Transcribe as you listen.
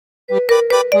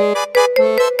It's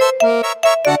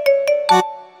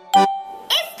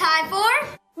time for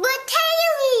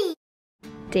Bratayley!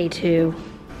 Day 2.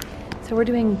 So we're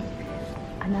doing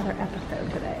another episode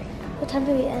today. What time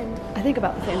do we end? I think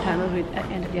about the same time as we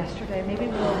ended yesterday. Maybe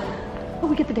we'll... Oh,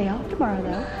 we get the day off tomorrow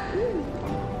though.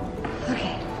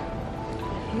 Okay.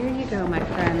 Here you go, my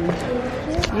friend.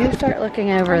 You start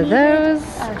looking over those.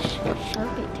 A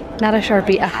Sharpie too. Not a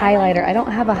Sharpie, a highlighter. I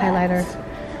don't have a highlighter.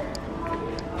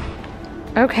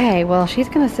 Okay, well, she's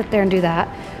gonna sit there and do that.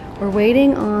 We're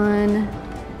waiting on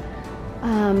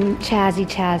Chazzy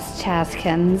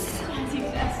Chazkins.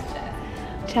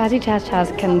 Chazzy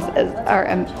Chazkins is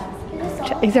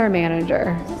he's our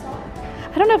manager.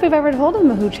 I don't know if we've ever told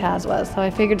him who Chaz was, so I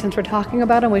figured since we're talking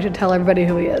about him, we should tell everybody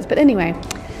who he is. But anyway,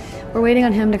 we're waiting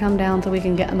on him to come down so we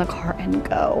can get in the car and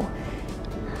go.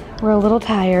 We're a little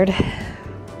tired.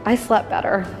 I slept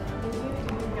better.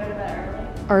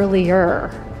 Earlier,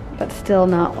 but still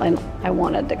not when I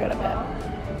wanted to go to bed.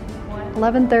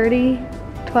 11:30,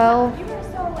 12.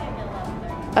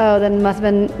 Oh, then it must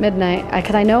have been midnight.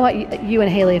 Because I know you and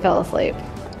Hayley fell asleep.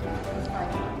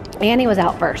 Annie was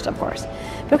out first, of course.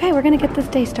 But okay, we're gonna get this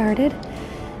day started.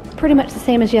 Pretty much the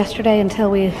same as yesterday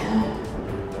until we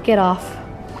get off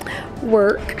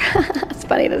work. It's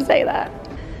funny to say that.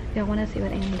 Y'all want to see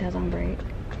what Annie does on break?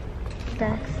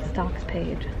 Stocks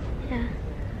Paige. Yeah.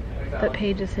 But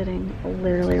Paige is sitting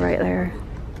literally right there.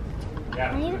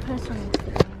 I need to post on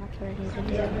Instagram. That's what I need to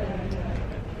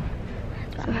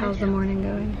do. So how's the morning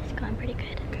going? It's going pretty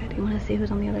good. Good. You want to see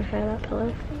who's on the other side of that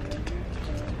pillow?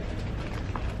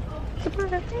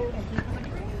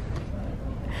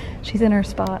 She's in her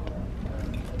spot.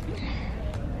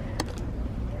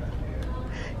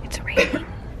 It's raining.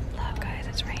 Look, guys,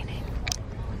 it's raining.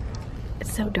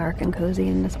 It's so dark and cozy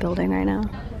in this building right now.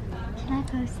 Can I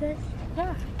post this?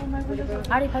 Yeah. I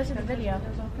already posted the video.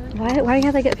 Why do you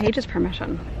have to get Paige's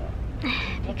permission?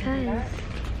 Because.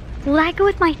 Will that go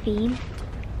with my theme?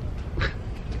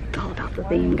 It's all about the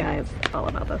theme, guys. It's all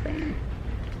about the theme.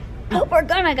 Oh, we're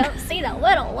gonna go see the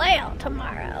little whale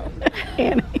tomorrow.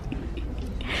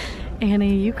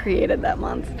 Annie, you created that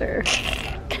monster.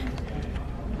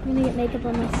 I'm gonna get makeup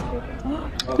on my skirt.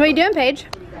 What are you doing, Paige?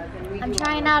 I'm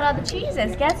trying out all the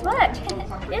cheeses. Guess what?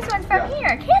 This one's from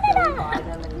here,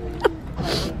 Canada.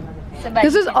 So,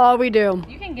 This is all we do.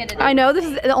 You can get it. I know this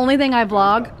is the only thing I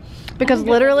vlog because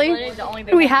literally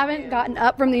we haven't gotten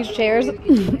up from these chairs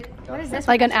What is this?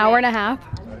 like an hour and a half.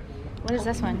 What is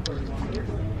this one?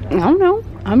 I don't know.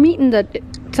 I'm eating the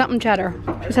something cheddar.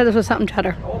 She said this was something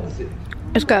cheddar.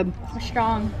 It's good. It's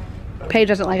strong. Paige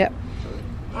doesn't like it.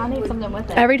 I need something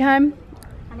with it. Every time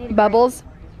Bubbles,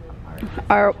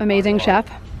 our amazing chef,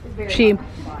 she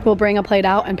will bring a plate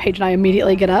out and Paige and I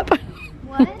immediately get up.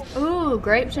 What? Ooh,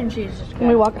 grapes and cheese is And good.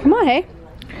 we walk. Come on, hey.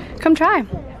 Come try.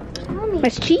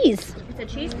 It's cheese. It's a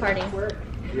cheese party.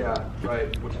 Yeah,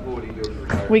 right. What school do you go to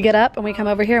retire? We get up and we come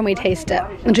over here and we taste it.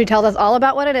 And she tells us all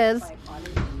about what it is.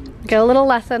 Get a little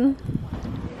lesson.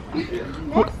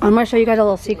 Look, I'm gonna show you guys a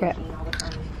little secret.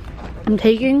 I'm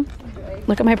taking,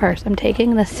 look at my purse. I'm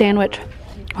taking this sandwich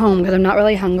home because I'm not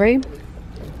really hungry.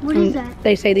 What is that?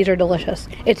 They say these are delicious.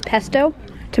 It's pesto,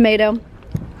 tomato,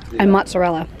 and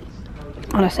mozzarella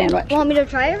on a sandwich. Want me to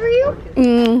try it for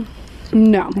you?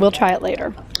 No, we'll try it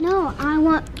later. No, I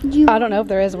want you. I don't know if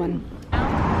there is one.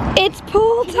 It's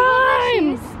pool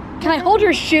time! Can I hold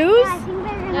your shoes?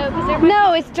 No, because they're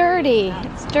No, it's dirty.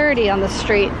 It's dirty on the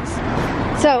streets.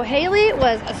 So Hayley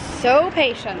was so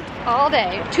patient all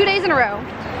day, 2 days in a row.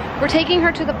 We're taking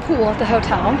her to the pool at the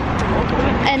hotel.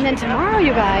 And then tomorrow,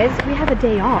 you guys, we have a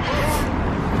day off.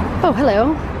 Oh,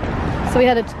 hello. So we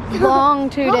had a long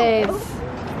 2 days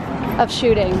of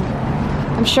shooting.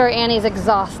 I'm sure Annie's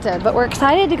exhausted, but we're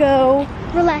excited to go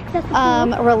Relax at the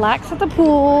pool. relax at the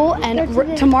pool.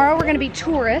 And tomorrow we're gonna be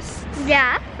tourists.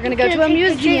 Yeah. We're gonna go to a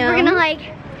museum. We're gonna like,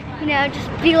 you know, just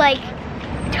be like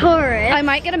tourists. I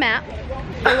might get a map,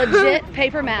 a legit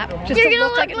paper map, just You're to gonna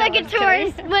look like, like a no, I'm just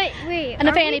tourist. Wait. kidding. And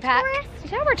a are fanny we pack.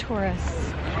 tourists? Yeah, we're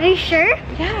tourists. Are you sure?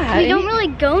 Yeah. We don't really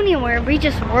go anywhere. We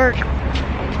just work.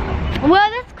 Well,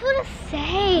 that's cool to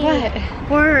say. What?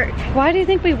 Work Why do you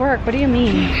think we work? What do you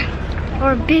mean?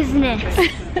 or business. I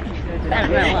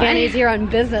don't know why. Annie's here on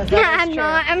business. that is I'm true.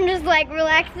 not. I'm just like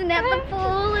relaxing at the pool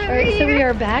over Alright, so we here.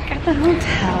 are back at the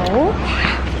hotel.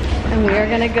 And we are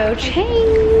gonna go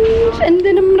change. And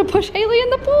then I'm gonna push Hayley in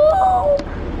the pool.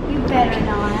 You better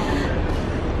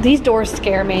not. These doors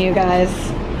scare me, you guys.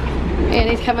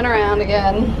 Annie's coming around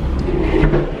again.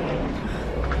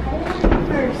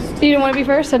 First. You didn't want to be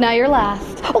first, so now you're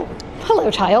last. Oh, hello,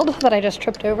 child, that I just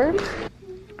tripped over.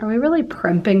 Are we really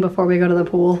primping before we go to the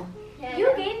pool?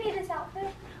 You gave me this outfit.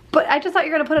 But I just thought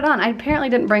you were gonna put it on. I apparently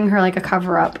didn't bring her like a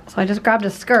cover up, so I just grabbed a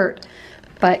skirt.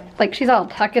 But like she's all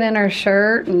tucking in her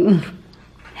shirt and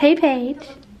hey Paige.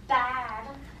 Bad.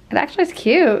 It actually is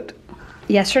cute.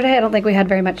 Yesterday I don't think we had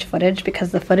very much footage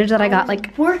because the footage that I got,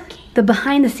 like the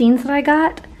behind the scenes that I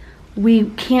got, we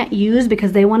can't use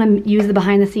because they want to use the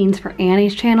behind the scenes for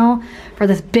Annie's channel for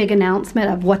this big announcement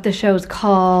of what the show's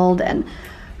called and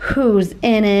who's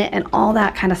in it and all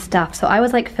that kind of stuff. So I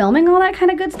was like filming all that kind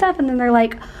of good stuff, and then they're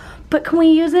like, but can we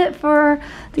use it for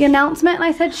the announcement? And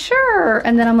I said, sure.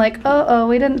 And then I'm like, oh,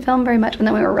 we didn't film very much. And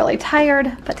then we were really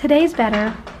tired, but today's better.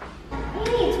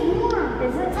 Hey, it's warm.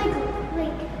 It's like,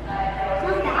 it's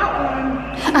not that warm.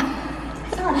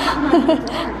 It's not that warm.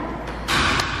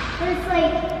 But it's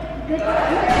like, good.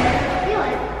 Feel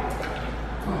it.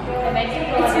 It makes it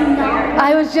look It's like not.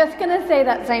 I was just gonna say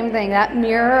that same thing. That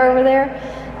mirror over there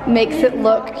makes it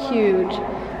look huge.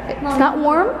 It's not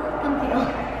warm?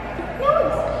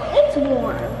 No, it's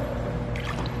warm.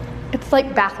 It's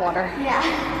like bathwater. Yeah.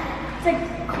 It's like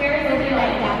Here's the deal.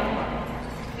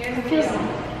 Here's the deal.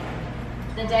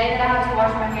 The day that I have to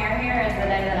wash my hair here is the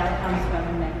day that I come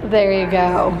swimming. There you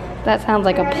go. That sounds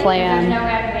like a There's no plan. way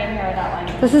I can be in here without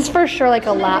like. This is for sure like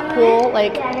a lap pool,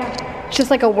 like just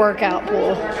like a workout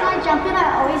pool. When I jump in,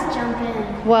 I always jump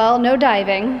in. Well, no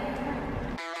diving.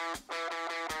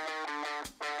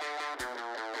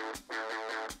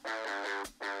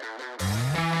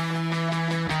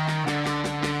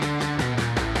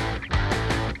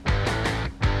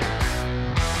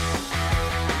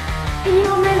 Can you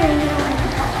hold my ring?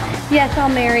 Yes, I'll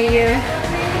marry you.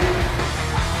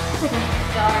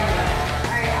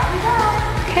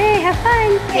 Okay, have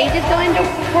fun. Paige is going to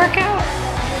work out.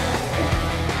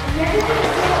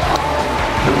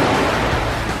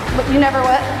 But you never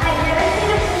what? I've never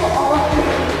seen a pool all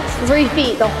of 3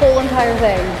 feet, the whole entire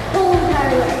thing. the whole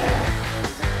entire way.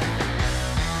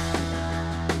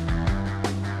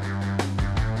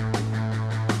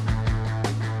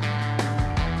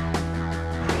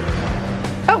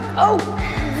 Oh,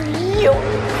 you,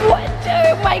 what,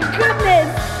 oh my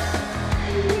goodness.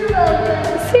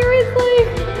 Seriously?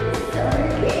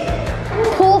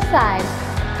 Poolside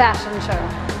fashion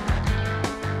show.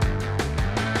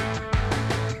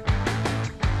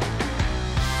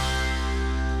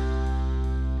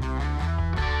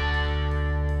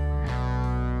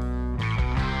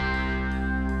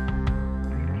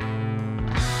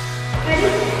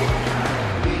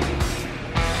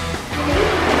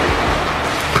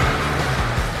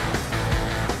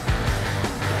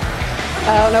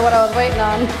 I don't know what I was waiting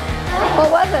on. What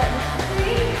was it?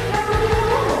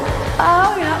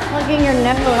 Oh, you're not plugging your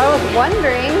nose. I was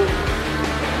wondering.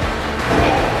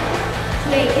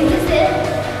 Wait, is this it?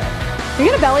 You're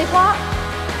gonna belly flop?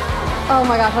 Oh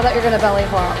my gosh, I thought you were gonna belly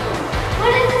flop.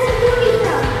 What is this movie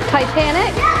from?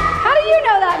 Titanic? How do you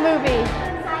know that movie?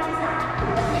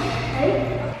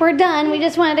 We're done. We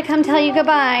just wanted to come tell you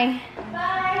goodbye.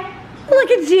 Bye. Look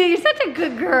at you. You're such a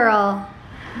good girl.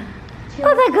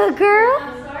 Oh, that good girl.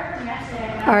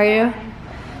 Are you?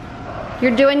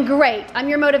 You're doing great. I'm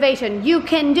your motivation. You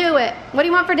can do it. What do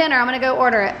you want for dinner? I'm gonna go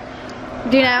order it.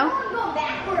 Do you know? I want to go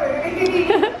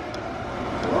backward.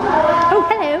 Oh,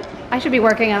 hello. I should be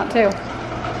working out too.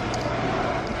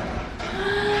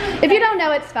 If you don't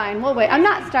know, it's fine. We'll wait. I'm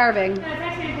not starving.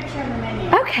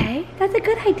 Okay, that's a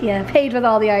good idea. Paige with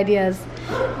all the ideas.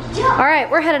 All right,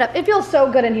 we're headed up. It feels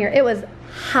so good in here. It was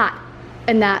hot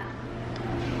in that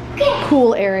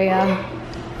pool area.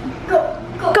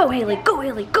 Go, Hayley. Go,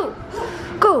 Hayley. Go.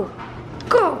 Go.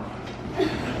 Go.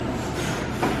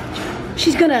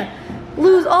 She's gonna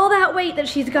lose all that weight that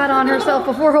she's got on herself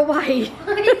before Hawaii.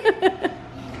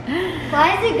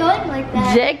 Why is it going like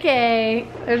that? JK.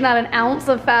 There's not an ounce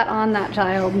of fat on that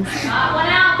child. Not 1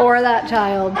 ounce. Or that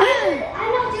child. I'm not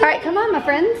doing All right, come on, my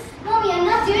friends. Mommy, I'm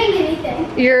not doing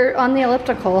anything. You're on the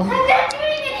elliptical. I'm not doing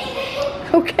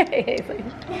anything. Okay, Hayley.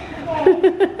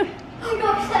 Oh my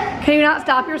gosh, Can you not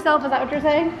stop yourself? Is that what you're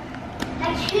saying?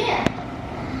 I can't.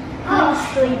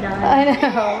 Mostly done. I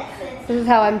know. This is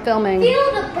how I'm filming.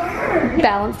 Feel the burn.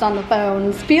 Balanced on the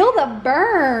phones. Feel the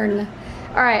burn.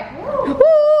 All right. Woo!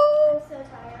 I'm so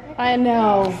tired. I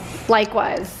know.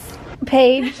 Likewise.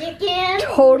 Paige Chicken.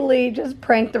 totally just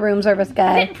pranked the room service I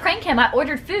guy. didn't prank him. I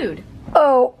ordered food.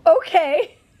 Oh,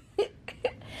 okay.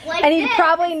 Like And he's this.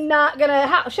 probably not gonna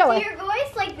show To us. your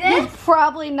voice like He's this.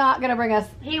 probably not gonna bring us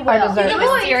He our will. dessert. He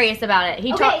was serious about it.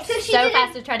 He Okay, talked so she so didn't-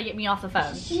 fast to try to get me off the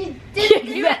phone. She did.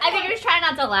 I think he was trying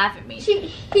not to laugh at me.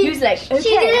 He was like, She okay.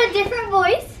 did a different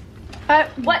voice.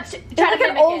 What? It's Try like to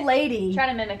an mimic old it. lady. Try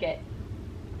to mimic it.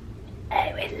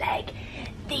 I would like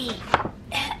the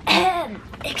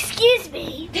Excuse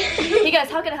me. He goes,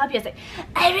 how can I help you? I was like,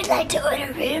 I would like to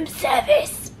order room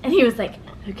service. And he was like,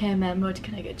 okay, ma'am, what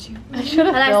can I get you? I should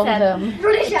have filmed him.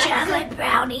 Chocolate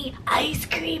brownie ice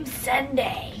cream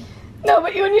sundae. No,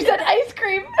 but when you said ice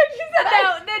cream, she said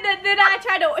No, then I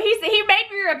tried to, he made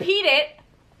me repeat it,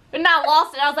 and I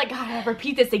lost it. I was like, God, I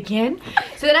repeat this again?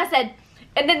 So then I said,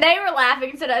 and then they were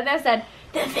laughing, so then I said,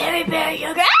 the very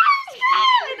yogurt ice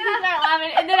cream! And then I started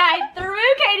laughing, and then I threw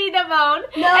Katie the phone,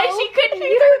 and she couldn't,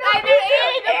 I threw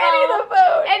Annie the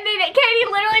phone. And then Katie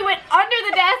literally went under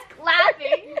the desk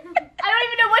laughing. I don't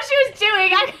even know what she was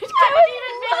doing. I couldn't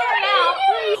even figure it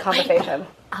out. conversation.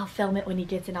 I'll film it when he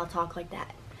gets in, I'll talk like that.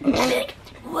 Like,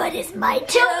 what is my total?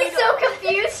 She'll be so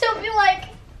confused. She'll be like,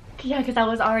 yeah, because I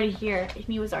was already here. And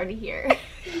he was already here.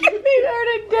 We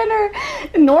ordered dinner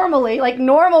normally, like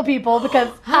normal people, because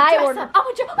I ordered.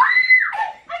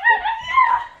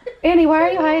 Annie, why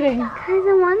are you hiding? because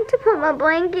I wanted to put my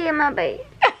blanket in my bed.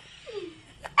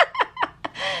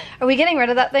 Are we getting rid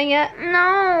of that thing yet?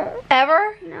 No.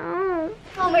 Ever? No.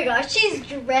 Oh my gosh, she's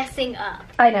dressing up.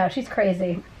 I know, she's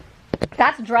crazy.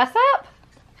 That's dress up?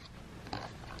 I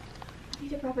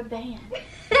need a rubber band.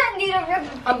 I need a rubber.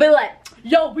 I'll be like,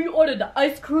 yo, we ordered the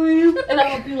ice cream. And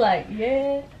I'm gonna be like,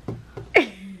 yeah.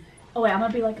 Oh wait, I'm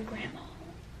gonna be like a grandma.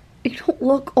 You don't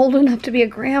look old enough to be a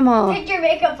grandma. Take your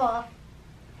makeup off.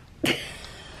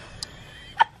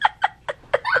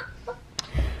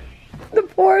 The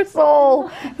poor soul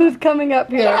who's coming up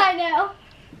here. Yeah, I know.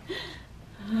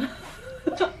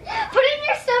 Put it in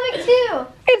your stomach too.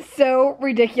 It's so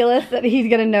ridiculous that he's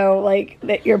gonna know, like,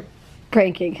 that you're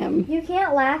pranking him. You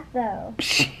can't laugh though.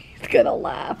 She's gonna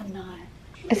laugh. I'm not.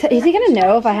 Is he gonna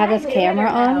know if I have this camera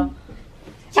on?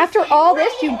 After all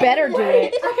this, you better do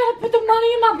it. I gotta put the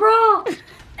money in my bra.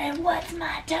 And what's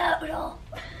my total?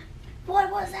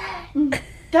 What was that? $30.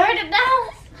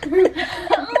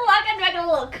 Oh, I can make a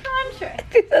little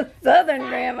contract. She's a southern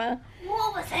grandma.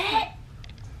 What was that?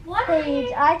 What?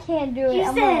 Paige, I can't do it. You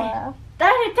I'm said- gonna laugh.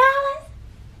 $30?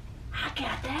 I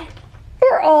got that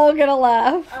We're all gonna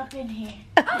laugh. up in here.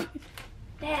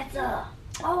 That's oh,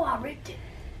 I ripped it.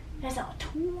 That's a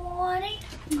 20. Let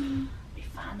me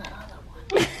find that other one.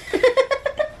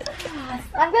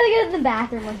 I'm gonna go to the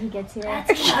bathroom when he gets here.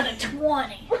 That's another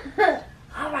 20.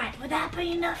 All right, would that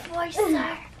be enough for you,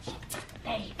 sir?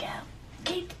 There you go.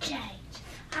 Keep the change.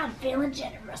 I'm feeling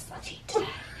generous like you today.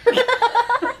 I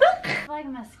feel like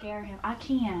I'm gonna scare him. I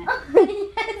can't.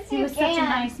 Yes, He you was such a can.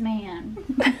 nice man.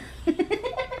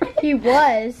 He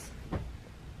was.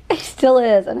 He still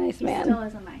is a nice man. Still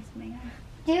is a nice man.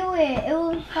 Do it. It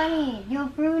will be funny. You'll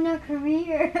ruin a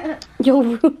career. You'll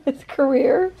ruin his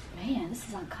career. Man, this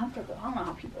is uncomfortable. I don't know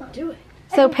how people do it.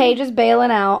 So Paige is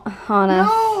bailing out on us.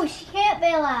 No, she can't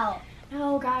bail out.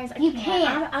 No, guys, I You can't.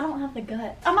 can't. I don't have the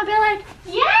guts. I'm gonna be like,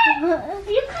 yeah,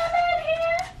 you come in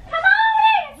here. Come on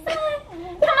in, son.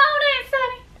 Come on in,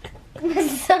 sonny.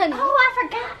 Sonny. Oh, I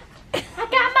forgot. I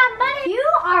got my money. You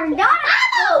are not.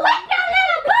 Oh, wake that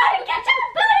little booty. Get your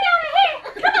booty out of here.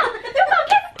 Come on. You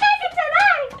gonna get the ticket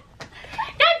tonight.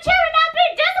 Them children not be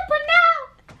disciplined now.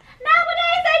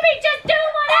 Nowadays, they be just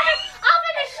doing whatever off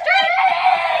in the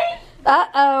street.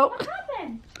 Uh-oh. What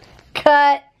happened?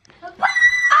 Cut.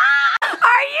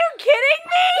 Are you kidding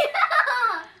me?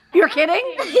 You're kidding?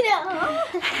 No.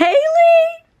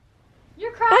 Haley!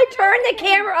 You're crying. I turned the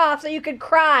camera off so you could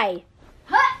cry.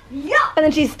 Yeah. And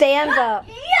then she stands up.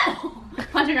 Yeah.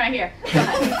 Punching right here. Go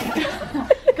ahead.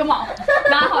 Come on.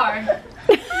 Not hard.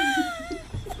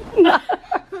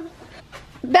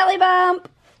 Belly bump.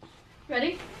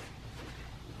 Ready?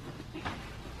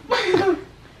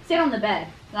 Sit on the bed,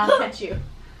 and I'll catch you.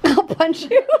 I'll punch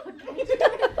you.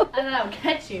 And then I'll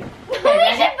catch you. We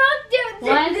Okay, should both do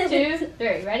it. 1, 2,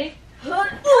 3. Ready?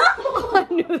 I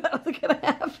knew that was gonna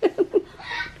happen.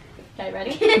 Okay,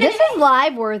 ready? This is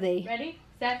live worthy. Ready,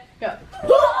 set, go.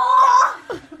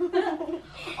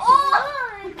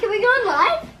 Can we go on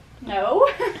live? No.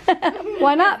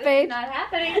 Why not, It's Paige? not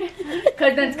happening.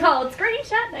 Because it's called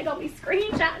screenshot. They're going to be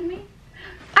screenshotting me.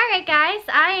 Alright, guys.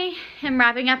 I am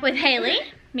wrapping up with Hayley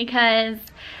because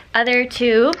other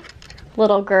two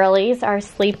little girlies are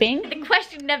sleeping. The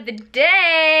question of the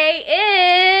day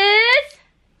is...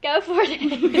 Go for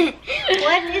it.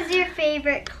 What is your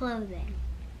favorite clothing?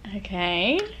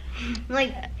 Okay.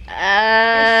 Like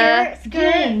Uh, shirts,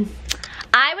 skirts,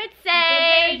 I would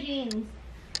say... jeans.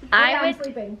 I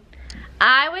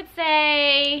would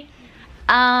say...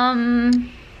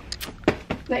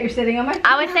 That you're sitting on my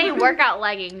I would say workout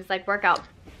leggings, like workout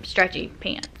stretchy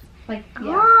pants. like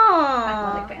Oh.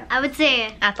 athletic pants. I would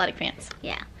say Athletic pants.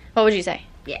 yeah. What would you say?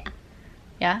 Yeah.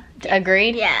 Yeah?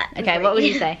 Agreed? Yeah. Okay, what would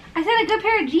you say? I said a good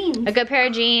pair of jeans. A good pair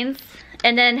of jeans.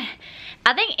 And then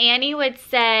I think Annie would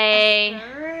say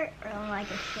Shirt or like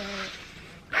a shirt.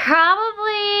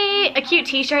 probably a cute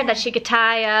t-shirt that she could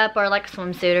tie up or like a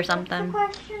swimsuit or something.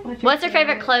 What's her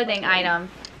favorite clothing item?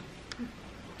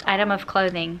 Item of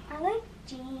clothing. I like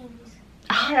jeans.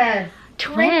 Yes.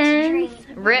 Twins.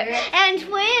 Rip. And twins.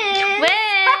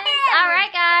 All right,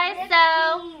 guys.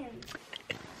 So,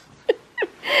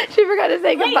 She forgot to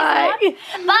say goodbye.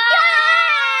 bye.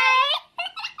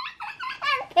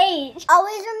 Paige.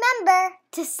 Always remember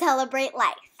to celebrate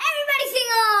life. Everybody sing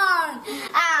along.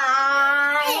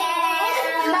 I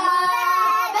am a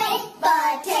baked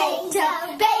potato,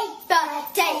 baked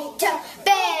potato,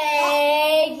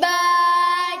 baked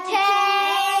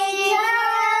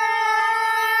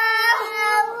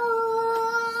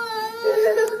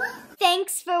potato.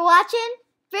 Thanks for watching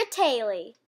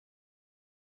Bratayley.